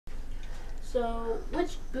So,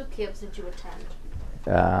 which boot camps did you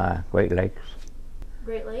attend? Great Lakes.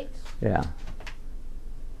 Great Lakes? Yeah.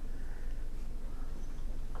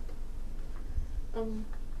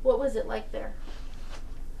 What was it like there?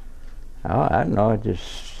 Oh, I don't know.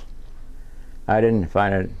 I didn't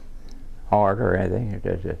find it hard or anything. It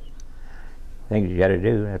just things you got to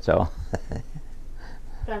do. That's all.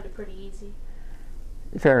 Found it pretty easy.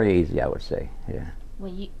 Fairly easy, I would say. Yeah.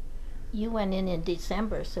 Well, you went in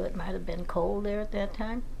December, so it might have been cold there at that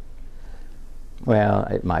time. Well,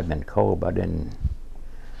 it might have been cold, but I didn't.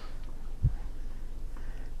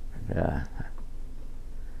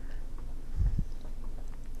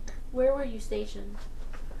 Where were you stationed?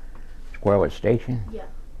 Where I was stationed? Yeah.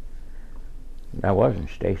 I wasn't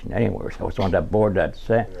stationed anywhere. So I was on that board that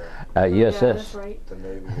Yeah, USS. that's right. The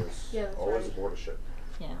Navy was Yeah, that's always right. aboard a ship.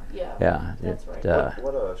 Yeah. Yeah. Yeah. That's right.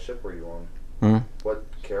 What ship were you on? Hmm? What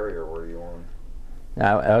carrier were you on?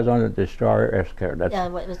 I was on the destroyer escort. That's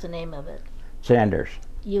What was the name of it? Sanders.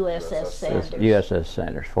 USS Sanders. USS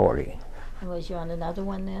Sanders 40. And was you on another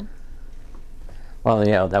one then? Well,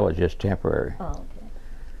 yeah, that was just temporary. Oh,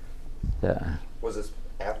 okay. Was this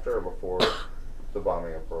after or before the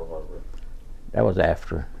bombing of Pearl Harbor? That was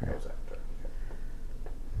after. That was after.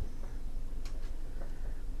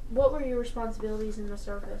 What were your responsibilities in the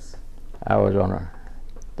service? I was on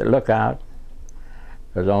the lookout.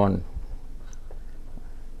 I was on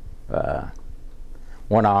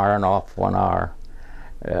 1 hour and off 1 hour,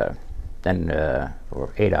 then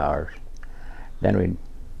for 8 hours. Then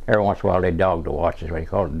every once in a while they dog the watches, what you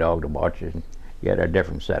call it, dog the watches, and you had a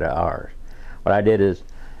different set of hours. What I did is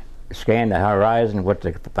scan the horizon with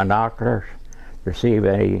the binoculars, perceive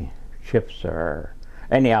any ships or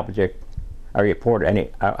any object. I report any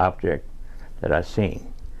object that I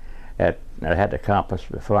seen. I had the compass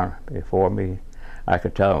before me. I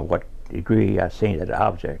could tell what degree I seen that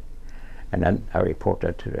object, and then I report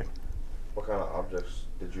that to the. What kind of objects?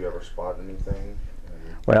 Did you ever spot anything?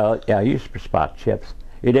 Well, yeah, I used to spot ships.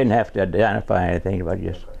 You didn't have to identify anything, but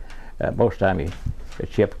just most time the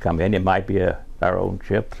ship come in. It might be our own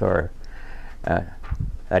ships, or I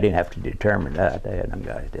didn't have to determine that. Them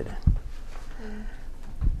guys did it.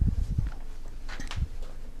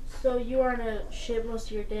 So you were on a ship most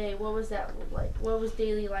of your day. What was that like? What was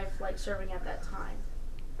daily life like serving at that time?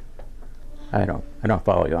 I don't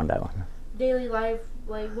follow you on that one. Daily life,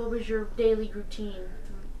 like what was your daily routine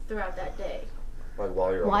throughout that day? Like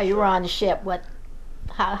while you were on the ship,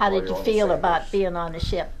 how did you feel about being on the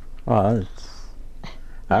ship? Well,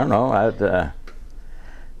 I don't know.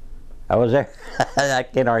 I was there. I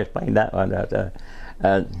can't always explain that one.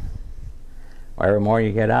 Every morning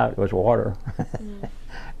you get out, it was water.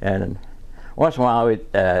 And once in a while we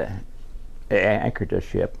anchored the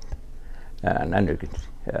ship, and then you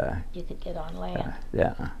could get on land.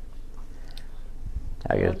 Yeah.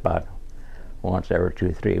 I guess about once every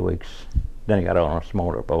 2-3 weeks. Then I got on a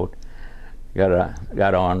smaller boat.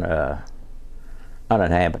 Got on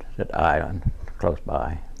uninhabited island close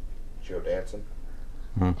by. Did you go dancing?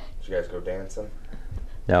 Hmm? Did you guys go dancing?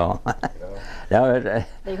 No. No.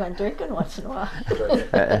 They went drinking once in a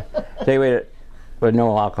while. See, with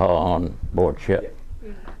no alcohol on board ship,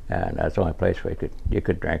 Yeah. and that's the only place where you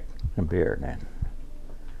could drink some beer then.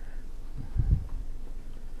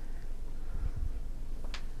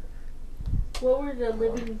 What were the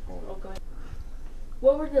living? Oh, go ahead.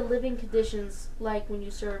 What were the living conditions like when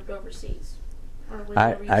you served overseas? Or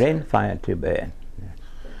whenever you I didn't served? find it too bad.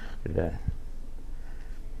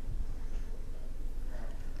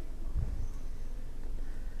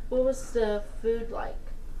 What was the food like?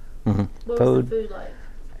 Mhm. What Food? was the food like?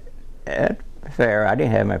 Fair. I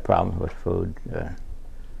didn't have any problems with food. Did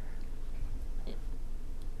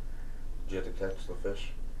you have to catch the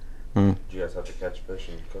fish? Hmm? Did you guys have to catch fish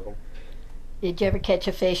and cook them? Did you ever catch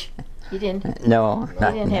a fish? You didn't. No. You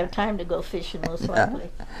didn't have time to go fishing, most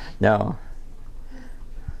likely. No.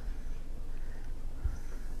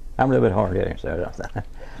 I'm a little bit hard-headed, so Sorry.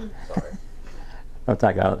 I don't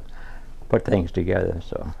think I'll put things together.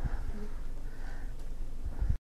 So